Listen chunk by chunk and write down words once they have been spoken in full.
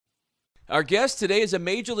Our guest today is a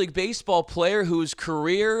Major League Baseball player whose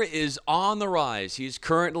career is on the rise. He's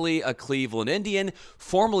currently a Cleveland Indian,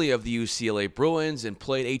 formerly of the UCLA Bruins, and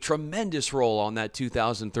played a tremendous role on that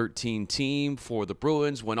 2013 team for the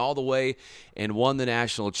Bruins, went all the way and won the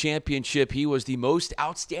national championship. He was the most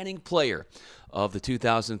outstanding player of the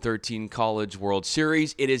 2013 College World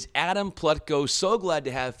Series. It is Adam Plutko. So glad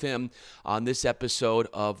to have him on this episode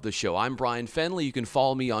of the show. I'm Brian Fenley. You can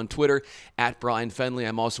follow me on Twitter at Brian Fenley.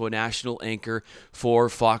 I'm also a national anchor for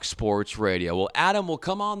Fox Sports Radio. Well, Adam will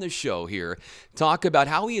come on the show here, talk about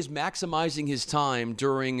how he is maximizing his time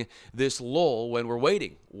during this lull when we're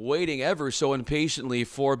waiting ever so impatiently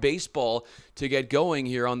for baseball to get going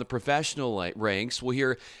here on the professional ranks. We'll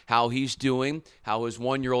hear how he's doing, how his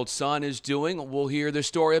one-year-old son is doing. We'll hear the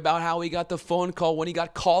story about how he got the phone call when he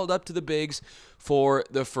got called up to the bigs for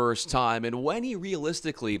the first time, and when he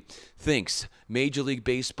realistically thinks Major League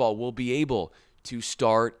Baseball will be able to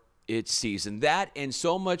start its season. That and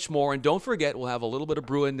so much more. And don't forget, we'll have a little bit of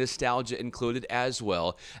Bruin nostalgia included as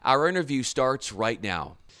well. Our interview starts right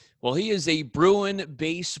now. Well, he is a Bruin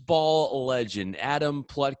baseball legend. Adam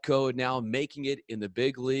Plutko, now making it in the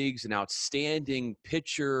big leagues, an outstanding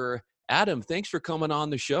pitcher. Adam, thanks for coming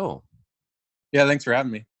on the show. Yeah, thanks for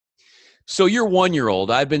having me. So your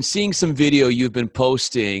one-year-old, I've been seeing some video you've been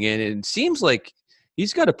posting, and it seems like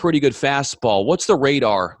he's got a pretty good fastball. What's the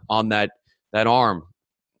radar on that arm?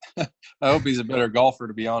 I hope he's a better golfer,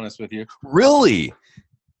 to be honest with you. Really?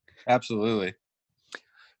 Absolutely.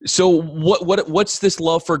 So what's this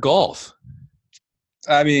love for golf?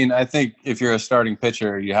 I mean, I think if you're a starting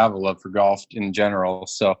pitcher, you have a love for golf in general.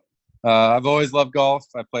 So I've always loved golf.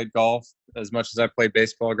 I played golf as much as I played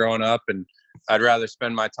baseball growing up, and I'd rather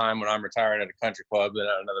spend my time when I'm retired at a country club than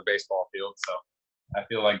at another baseball field. So I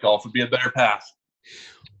feel like golf would be a better path.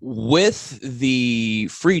 With the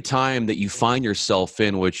free time that you find yourself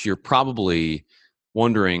in, which you're probably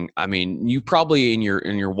wondering, I mean, you probably in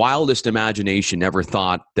your wildest imagination never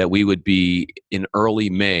thought that we would be in early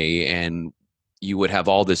May and you would have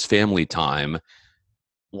all this family time.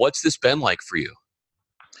 What's this been like for you?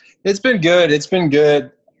 It's been good. It's been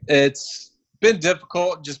good. It's been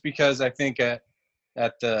difficult just because I think at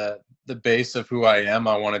the base of who I am,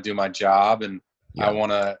 I want to do my job and I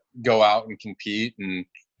want to go out and compete, and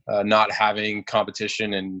not having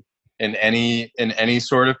competition in any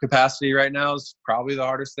sort of capacity right now is probably the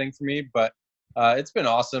hardest thing for me. But it's been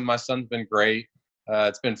awesome. My son's been great.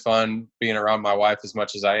 It's been fun being around my wife as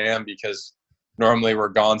much as I am, because normally we're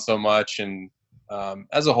gone so much. And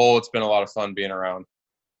as a whole, it's been a lot of fun being around.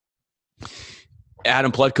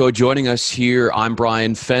 Adam Plutko joining us here. I'm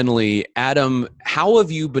Brian Fenley. Adam, how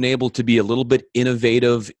have you been able to be a little bit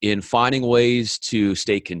innovative in finding ways to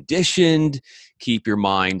stay conditioned, keep your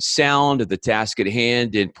mind sound at the task at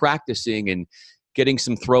hand, and practicing and getting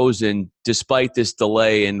some throws in despite this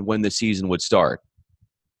delay and when the season would start?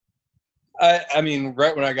 I mean,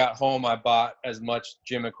 right when I got home, I bought as much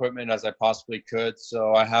gym equipment as I possibly could.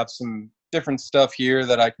 So I have some different stuff here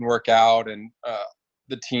that I can work out, and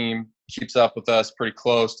the team keeps up with us pretty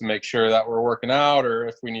close to make sure that we're working out, or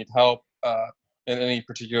if we need help in any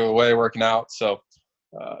particular way working out. So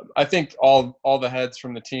I think all the heads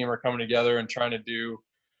from the team are coming together and trying to do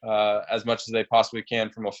as much as they possibly can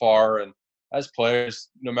from afar. And as players,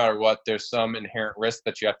 no matter what, there's some inherent risk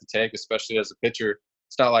that you have to take, especially as a pitcher.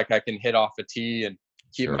 It's not like I can hit off a tee and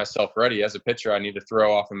keep myself ready. As a pitcher, I need to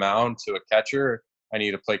throw off a mound to a catcher. I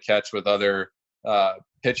need to play catch with other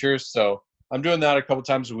pitchers. So I'm doing that a couple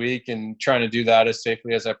times a week and trying to do that as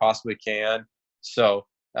safely as I possibly can. So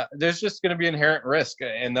there's just going to be inherent risk.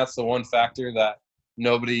 And that's the one factor that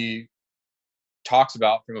nobody talks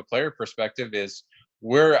about from a player perspective, is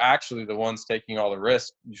we're actually the ones taking all the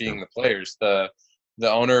risk, being the players. The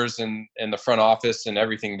owners and the front office and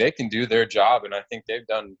everything, they can do their job. And I think they've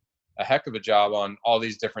done a heck of a job on all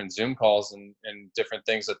these different Zoom calls and different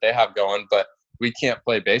things that they have going. But we can't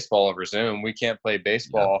play baseball over Zoom. We can't play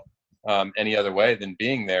baseball any other way than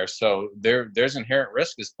being there. So there's inherent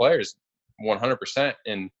risk as players, 100%.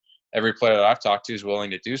 And every player that I've talked to is willing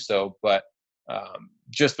to do so. But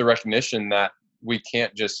just the recognition that we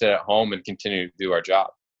can't just sit at home and continue to do our job.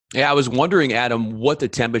 Yeah, I was wondering, Adam, what the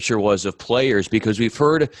temperature was of players, because we've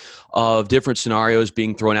heard of different scenarios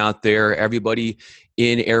being thrown out there. Everybody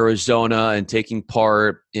in Arizona and taking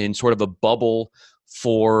part in sort of a bubble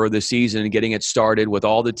for the season and getting it started with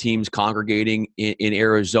all the teams congregating in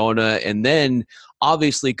Arizona. And then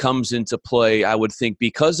obviously comes into play, I would think,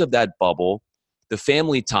 because of that bubble, the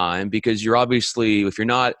family time, because you're obviously, if you're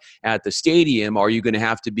not at the stadium, are you going to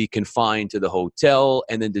have to be confined to the hotel?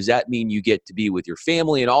 And then does that mean you get to be with your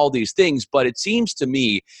family and all these things? But it seems to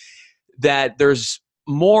me that there's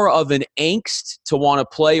more of an angst to want to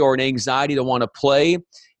play or an anxiety to want to play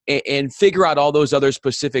and figure out all those other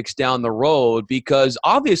specifics down the road? Because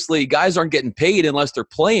obviously guys aren't getting paid unless they're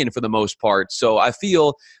playing for the most part. So I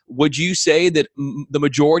feel, would you say that the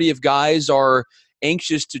majority of guys are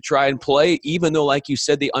anxious to try and play, even though, like you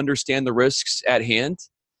said, they understand the risks at hand?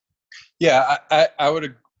 Yeah, I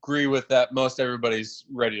would agree with that. Most everybody's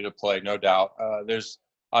ready to play, no doubt. There's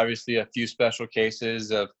obviously a few special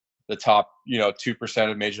cases of the top,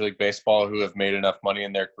 2% of Major League Baseball who have made enough money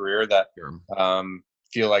in their career that Sure.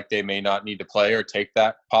 feel like they may not need to play or take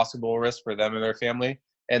that possible risk for them and their family.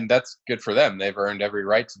 And that's good for them. They've earned every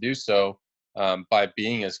right to do so by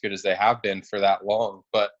being as good as they have been for that long.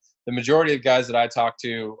 But the majority of guys that I talk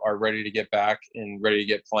to are ready to get back and ready to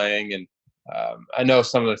get playing. And I know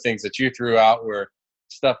some of the things that you threw out were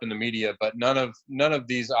stuff in the media, but none of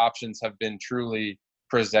these options have been truly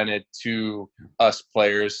presented to us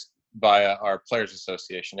players by our Players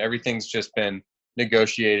Association. Everything's just been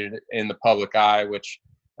negotiated in the public eye, which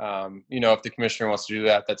if the commissioner wants to do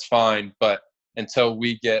that, that's fine. But until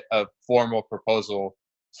we get a formal proposal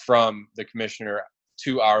from the commissioner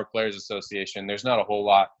to our Players Association, there's not a whole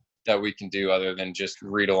lot that we can do other than just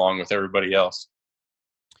read along with everybody else.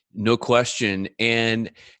 No question.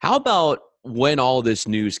 And how about when all this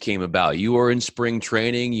news came about? You were in spring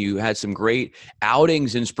training. You had some great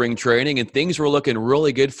outings in spring training, and things were looking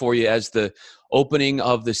really good for you as the opening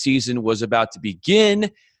of the season was about to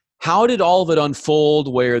begin. How did all of it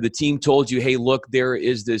unfold where the team told you, hey, look, there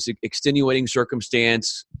is this extenuating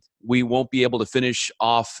circumstance. We won't be able to finish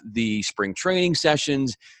off the spring training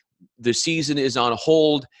sessions. The season is on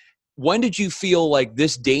hold. When did you feel like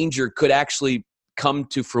this danger could actually come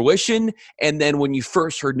to fruition? And then when you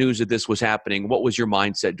first heard news that this was happening, what was your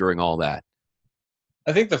mindset during all that?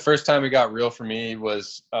 I think the first time it got real for me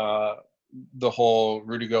was the whole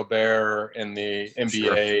Rudy Gobert and the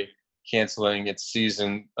NBA canceling its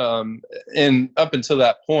season. And up until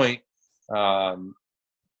that point,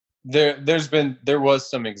 there was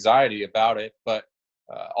some anxiety about it, but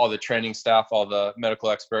all the training staff, all the medical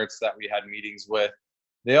experts that we had meetings with,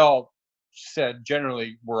 they all said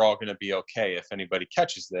generally we're all going to be okay if anybody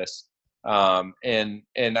catches this. And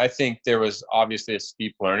I think there was obviously a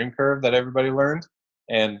steep learning curve that everybody learned.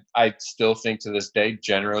 And I still think to this day,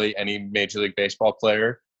 generally any Major League Baseball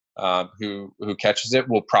player who catches it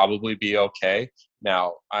will probably be okay.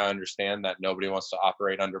 Now, I understand that nobody wants to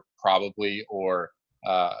operate under probably or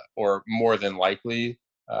more than likely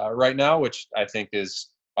right now, which I think is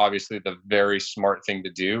obviously the very smart thing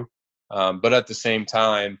to do. But at the same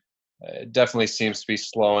time, it definitely seems to be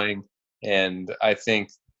slowing. And I think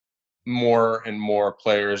more and more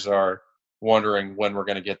players are wondering when we're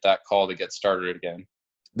going to get that call to get started again.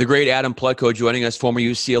 The great Adam Plutko joining us, former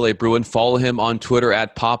UCLA Bruin. Follow him on Twitter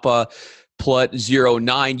at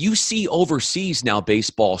PapaPlut09. You see overseas now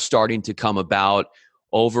baseball starting to come about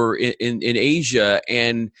over in Asia,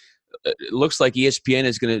 and it looks like ESPN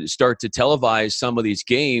is going to start to televise some of these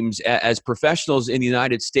games as professionals in the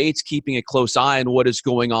United States, keeping a close eye on what is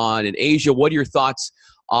going on in Asia. What are your thoughts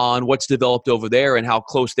on what's developed over there and how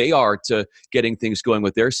close they are to getting things going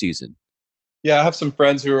with their season? Yeah, I have some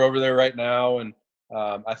friends who are over there right now, and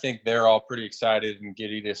I think they're all pretty excited and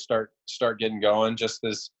giddy to start getting going, just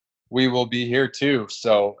as we will be here too.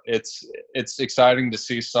 So it's exciting to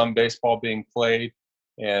see some baseball being played,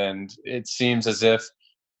 and it seems as if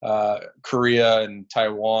Korea and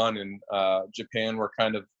Taiwan and Japan were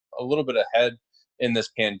kind of a little bit ahead in this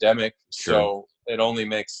pandemic. Sure. So it only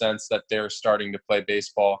makes sense that they're starting to play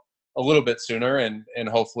baseball a little bit sooner, and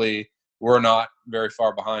hopefully we're not very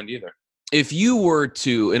far behind either. If you were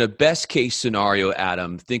to, in a best case scenario,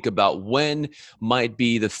 Adam, think about when might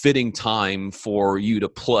be the fitting time for you to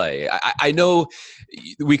play. I know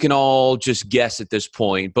we can all just guess at this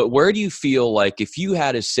point, but where do you feel like, if you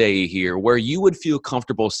had a say here, where you would feel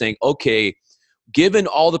comfortable saying, okay, given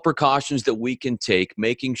all the precautions that we can take,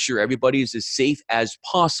 making sure everybody is as safe as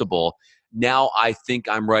possible, now I think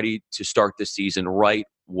I'm ready to start the season, right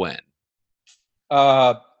when?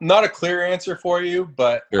 Not a clear answer for you,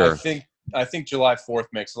 but Sure. I think July 4th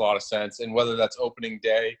makes a lot of sense. And whether that's opening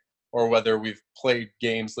day or whether we've played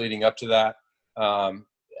games leading up to that,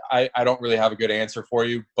 I don't really have a good answer for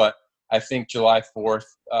you. But I think July 4th,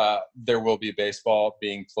 there will be baseball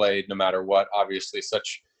being played no matter what. Obviously,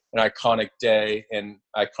 such an iconic day and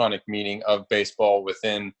iconic meaning of baseball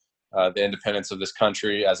within the independence of this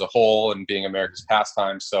country as a whole and being America's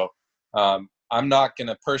pastime. So I'm not going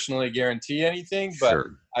to personally guarantee anything, but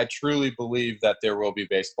Sure. I truly believe that there will be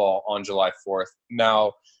baseball on July 4th.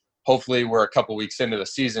 Now, hopefully we're a couple weeks into the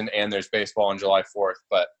season and there's baseball on July 4th,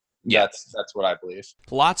 but Yeah. That's what I believe.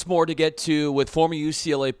 Lots more to get to with former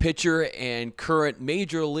UCLA pitcher and current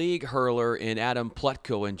Major League hurler in Adam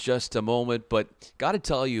Plutko in just a moment. But got to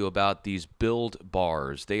tell you about these Build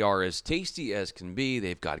bars. They are as tasty as can be.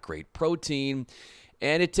 They've got great protein,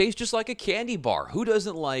 and it tastes just like a candy bar. Who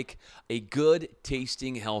doesn't like a good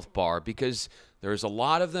tasting health bar? Because there's a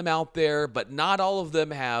lot of them out there, but not all of them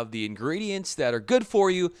have the ingredients that are good for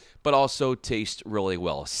you, but also taste really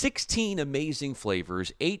well. 16 amazing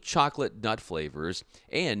flavors, 8 chocolate nut flavors,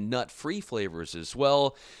 and nut-free flavors as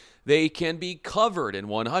well. They can be covered in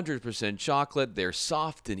 100% chocolate. They're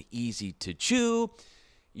soft and easy to chew.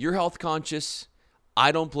 You're health conscious.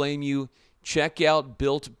 I don't blame you. Check out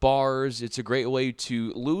Built Bars. It's a great way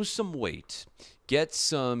to lose some weight. Get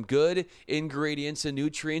some good ingredients and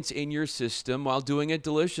nutrients in your system while doing it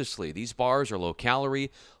deliciously. These bars are low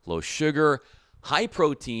calorie, low sugar, high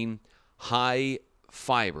protein, high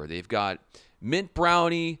fiber. They've got mint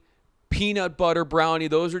brownie, peanut butter brownie.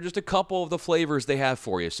 Those are just a couple of the flavors they have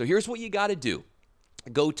for you. So here's what you got to do.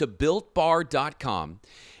 Go to BuiltBar.com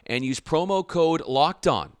and use promo code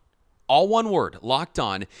LOCKEDON. All one word, Locked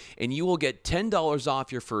On, and you will get $10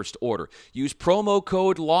 off your first order. Use promo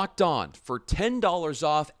code Locked On for $10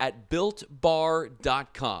 off at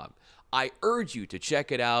BuiltBar.com. I urge you to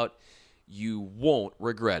check it out. You won't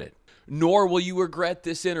regret it. Nor will you regret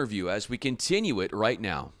this interview as we continue it right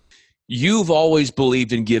now. You've always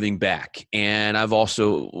believed in giving back, and I've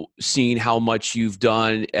also seen how much you've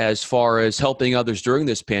done as far as helping others during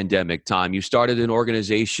this pandemic time. You started an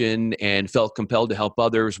organization and felt compelled to help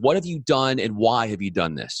others. What have you done, and why have you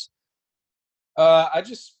done this? I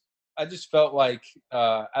just felt like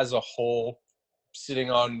as a whole,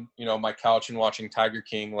 sitting on my couch and watching Tiger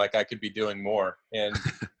King, like I could be doing more, and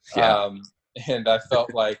Yeah. and I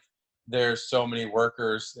felt like there's so many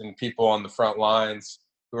workers and people on the front lines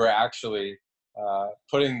who are actually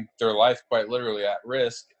putting their life quite literally at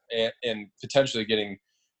risk and potentially getting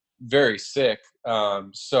very sick.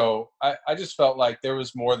 So I just felt like there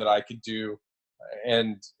was more that I could do,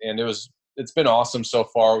 and it's been awesome so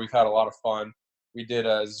far. We've had a lot of fun. We did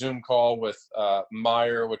a Zoom call with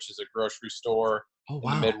Meijer, which is a grocery store Oh, in the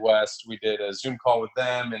wow. Midwest. We did a Zoom call with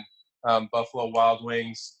them, and Buffalo Wild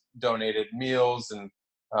Wings donated meals, and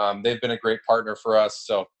they've been a great partner for us.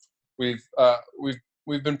 So we've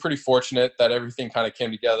we've been pretty fortunate that everything kind of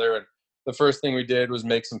came together. And the first thing we did was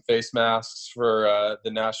make some face masks for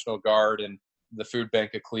the National Guard and the Food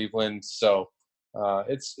Bank of Cleveland. So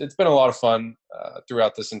it's been a lot of fun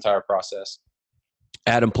throughout this entire process.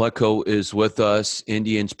 Adam Plutko is with us,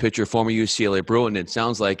 Indians pitcher, former UCLA Bruin. It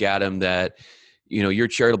sounds like, Adam, that your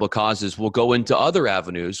charitable causes will go into other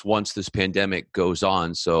avenues once this pandemic goes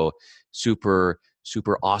on. So super,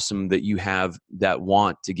 super awesome that you have that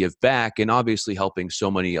want to give back, and obviously helping so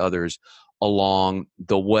many others along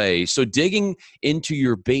the way. So digging into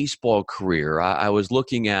your baseball career, I was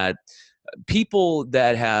looking at people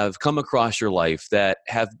that have come across your life that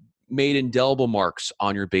have made indelible marks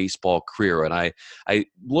on your baseball career. And I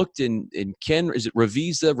looked in Ken, is it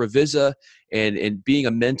Revisa, and being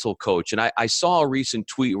a mental coach. And I saw a recent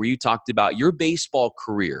tweet where you talked about your baseball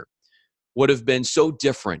career would have been so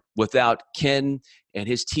different without Ken and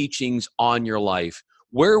his teachings on your life.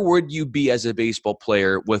 Where would you be as a baseball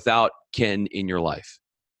player without Ken in your life?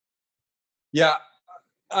 Yeah,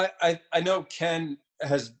 I know Ken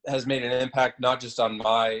has made an impact not just on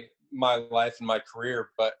my life and my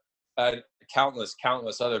career, but countless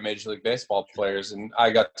other Major League Baseball players. And I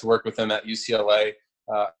got to work with him at UCLA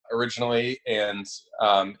originally, and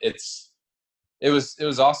it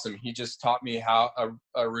was awesome. He just taught me how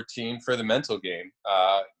a routine for the mental game.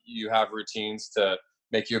 You have routines to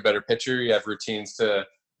make you a better pitcher. You have routines to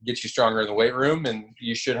get you stronger in the weight room, and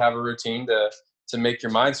you should have a routine to make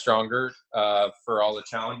your mind stronger for all the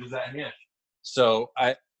challenges at hand. So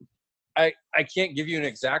I can't give you an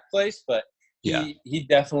exact place, but he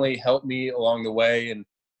definitely helped me along the way. And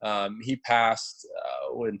he passed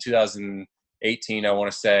in 2018, I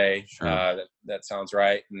want to say. Sure. That sounds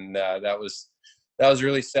right. And that was a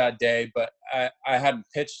really sad day. But I hadn't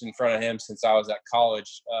pitched in front of him since I was at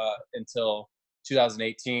college until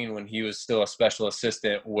 2018, when he was still a special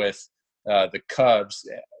assistant with the Cubs.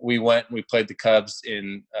 We played the Cubs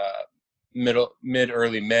in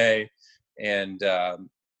early May, and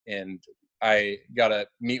I got to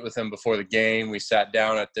meet with him before the game. We sat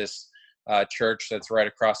down at this church that's right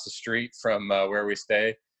across the street from where we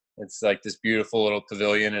stay. It's like this beautiful little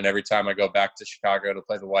pavilion, and every time I go back to Chicago to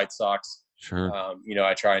play the White Sox, Sure.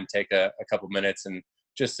 I try and take a couple minutes and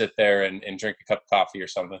just sit there and drink a cup of coffee or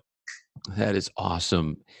something. That is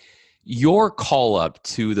awesome. Your call up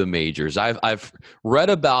to the majors. I've read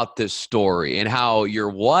about this story and how your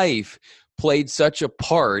wife played such a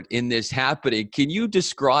part in this happening. Can you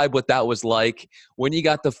describe what that was like when you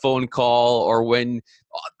got the phone call, or when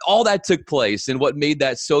all that took place, and what made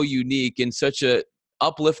that so unique and such a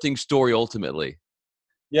uplifting story ultimately?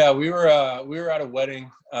 Yeah, we were at a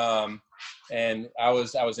wedding, and I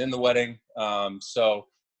was in the wedding, so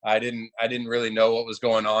I didn't really know what was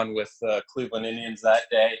going on with Cleveland Indians that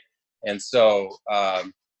day, and so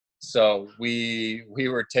we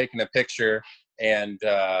were taking a picture and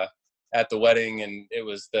at the wedding, and it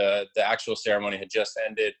was the actual ceremony had just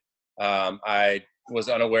ended. I was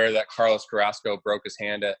unaware that Carlos Carrasco broke his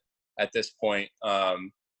hand at this point,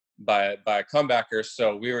 by a comebacker,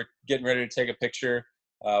 so we were getting ready to take a picture.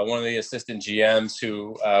 One of the assistant GMs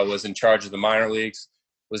who was in charge of the minor leagues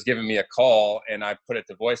was giving me a call, and I put it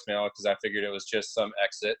to voicemail because I figured it was just some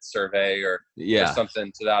exit survey or Yeah.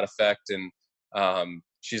 something to that effect. And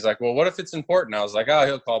she's like, "Well, what if it's important?" I was like, "Oh,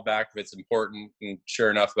 he'll call back if it's important." And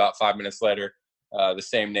sure enough, about 5 minutes later, the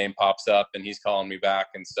same name pops up, and he's calling me back.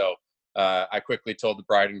 And so I quickly told the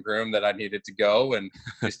bride and groom that I needed to go, and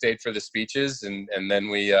we stayed for the speeches, and then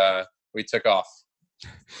we took off.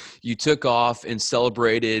 You took off and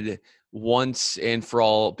celebrated once and for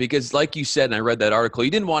all, because like you said, and I read that article,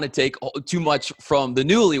 you didn't want to take too much from the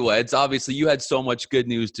newlyweds. Obviously you had so much good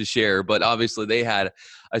news to share, but obviously they had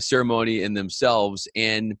a ceremony in themselves.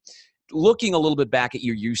 And looking a little bit back at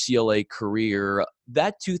your UCLA career,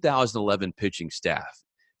 that 2011 pitching staff,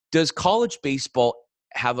 does college baseball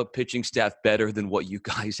have a pitching staff better than what you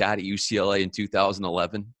guys had at UCLA in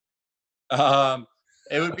 2011? Um,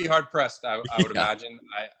 it would be hard pressed, I would Yeah. imagine.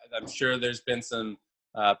 I'm sure there's been some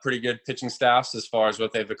pretty good pitching staffs as far as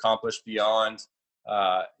what they've accomplished beyond,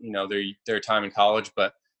 their time in college.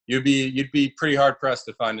 But you'd be pretty hard pressed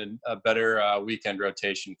to find a better weekend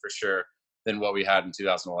rotation for sure than what we had in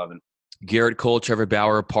 2011. Garrett Cole, Trevor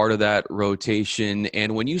Bauer, part of that rotation.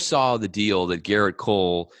 And when you saw the deal that Garrett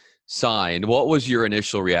Cole signed, what was your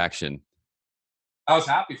initial reaction? I was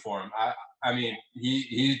happy for him. I mean,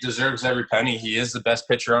 he deserves every penny. He is the best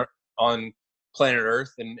pitcher on planet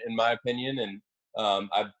Earth, in my opinion, and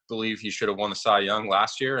I believe he should have won the Cy Young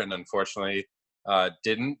last year, and unfortunately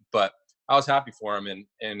didn't. But I was happy for him,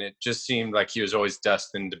 and it just seemed like he was always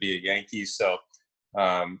destined to be a Yankee. So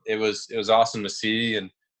it was awesome to see, and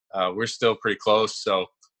we're still pretty close. So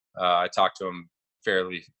I talk to him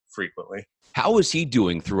fairly frequently. How was he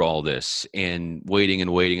doing through all this and waiting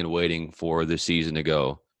and waiting and waiting for the season to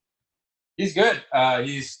go? He's good.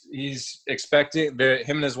 He's expecting.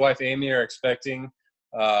 Him and his wife Amy are expecting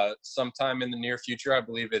sometime in the near future. I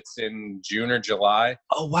believe it's in June or July.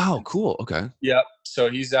 Oh, wow. Cool. Okay. Yep. So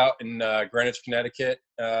he's out in Greenwich, Connecticut.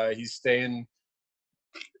 He's staying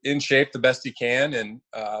in shape the best he can,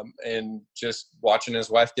 and just watching his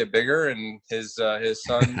wife get bigger and his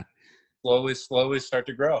son slowly start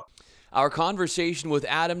to grow. Our conversation with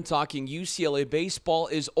Adam talking UCLA baseball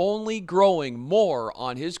is only growing more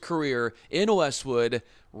on his career in Westwood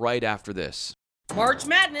right after this. March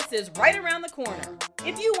Madness is right around the corner.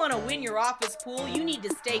 If you want to win your office pool, you need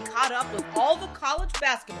to stay caught up with all the college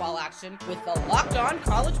basketball action with the Locked On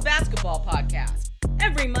College Basketball Podcast.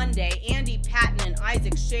 Every Monday, Andy Patton and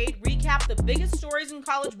Isaac Shade recap the biggest stories in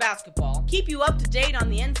college basketball, keep you up to date on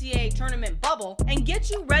the NCAA tournament bubble, and get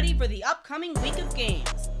you ready for the upcoming week of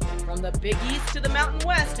games. From the Big East to the Mountain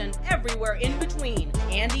West and everywhere in between,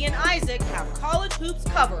 Andy and Isaac have college hoops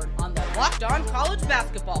covered on the Locked On College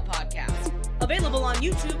Basketball Podcast. Available on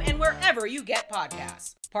YouTube and wherever you get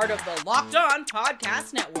podcasts. Part of the Locked On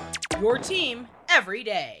Podcast Network. Your team every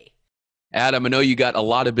day. Adam, I know you got a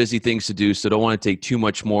lot of busy things to do, so don't want to take too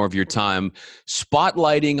much more of your time.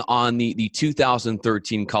 Spotlighting on the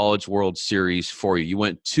 2013 College World Series for you. You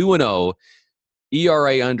went 2-0,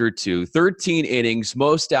 ERA under 2, 13 innings,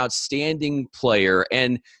 most outstanding player.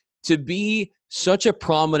 And to be such a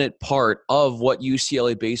prominent part of what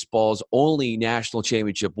UCLA baseball's only national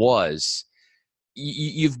championship was,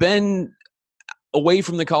 you've been away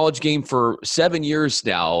from the college game for 7 years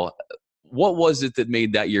now. What was it that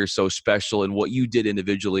made that year so special, and what you did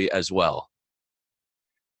individually as well?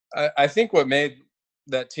 I think what made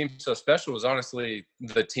that team so special was honestly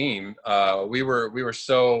the team. We were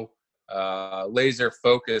so laser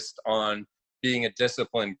focused on being a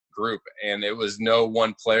disciplined group, and it was no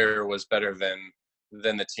one player was better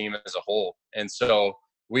than the team as a whole. And so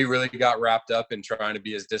we really got wrapped up in trying to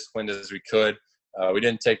be as disciplined as we could. We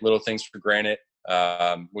didn't take little things for granted.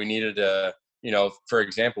 We needed to, for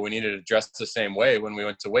example, we needed to dress the same way when we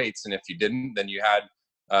went to weights. And if you didn't, then you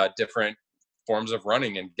had different forms of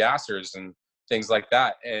running and gassers and things like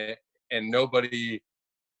that. And nobody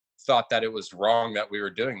thought that it was wrong that we were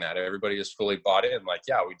doing that. Everybody is fully bought in. Like,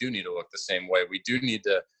 yeah, we do need to look the same way. We do need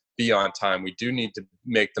to be on time. We do need to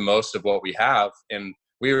make the most of what we have. And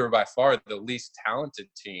we were by far the least talented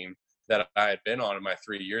team that I had been on in my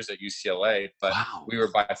 3 years at UCLA, but Wow. we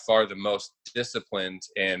were by far the most disciplined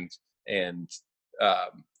and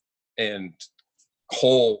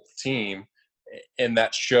whole team. And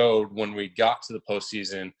that showed when we got to the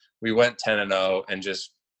postseason. We went 10-0 and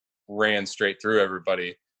just ran straight through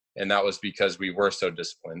everybody. And that was because we were so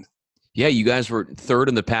disciplined. Yeah, you guys were third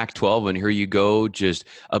in the Pac-12, and here you go, just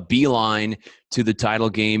a beeline to the title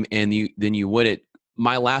game, and then you win it.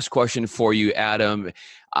 My last question for you, Adam.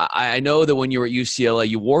 I know that when you were at UCLA,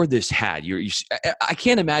 you wore this hat. I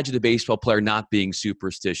can't imagine a baseball player not being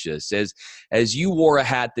superstitious, as you wore a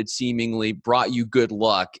hat that seemingly brought you good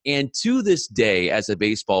luck. And to this day, as a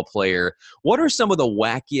baseball player, what are some of the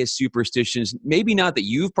wackiest superstitions, maybe not that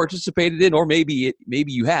you've participated in, or maybe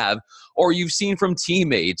you have, or you've seen from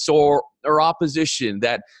teammates or opposition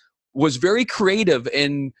that was very creative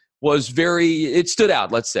and it stood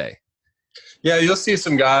out, let's say? Yeah, you'll see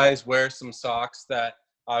some guys wear some socks that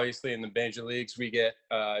obviously in the major leagues we get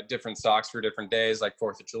different socks for different days, like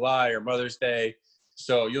 4th of July or Mother's Day.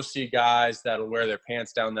 So you'll see guys that'll wear their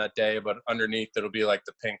pants down that day, but underneath it'll be like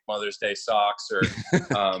the pink Mother's Day socks, or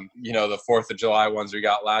the 4th of July ones we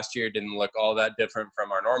got last year didn't look all that different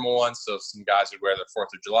from our normal ones. So some guys would wear their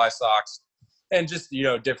 4th of July socks, and just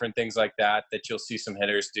different things like that you'll see some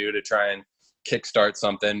hitters do to try and kickstart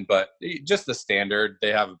something. But just the standard,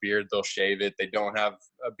 they have a beard, they'll shave it. They don't have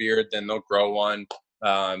a beard, then they'll grow one.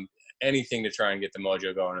 Anything to try and get the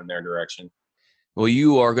mojo going in their direction. Well,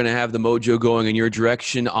 you are going to have the mojo going in your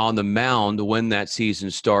direction on the mound when that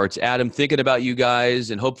season starts. Adam, thinking about you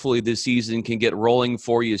guys, and hopefully this season can get rolling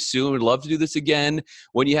for you soon. Would love to do this again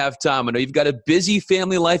when you have time. I know you've got a busy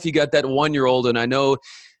family life. You got that 1-year-old, and I know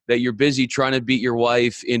that you're busy trying to beat your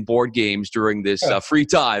wife in board games during this free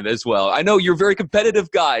time as well. I know you're a very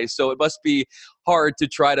competitive guy, so it must be hard to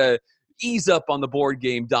try to ease up on the board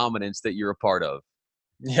game dominance that you're a part of.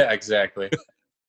 Yeah, exactly.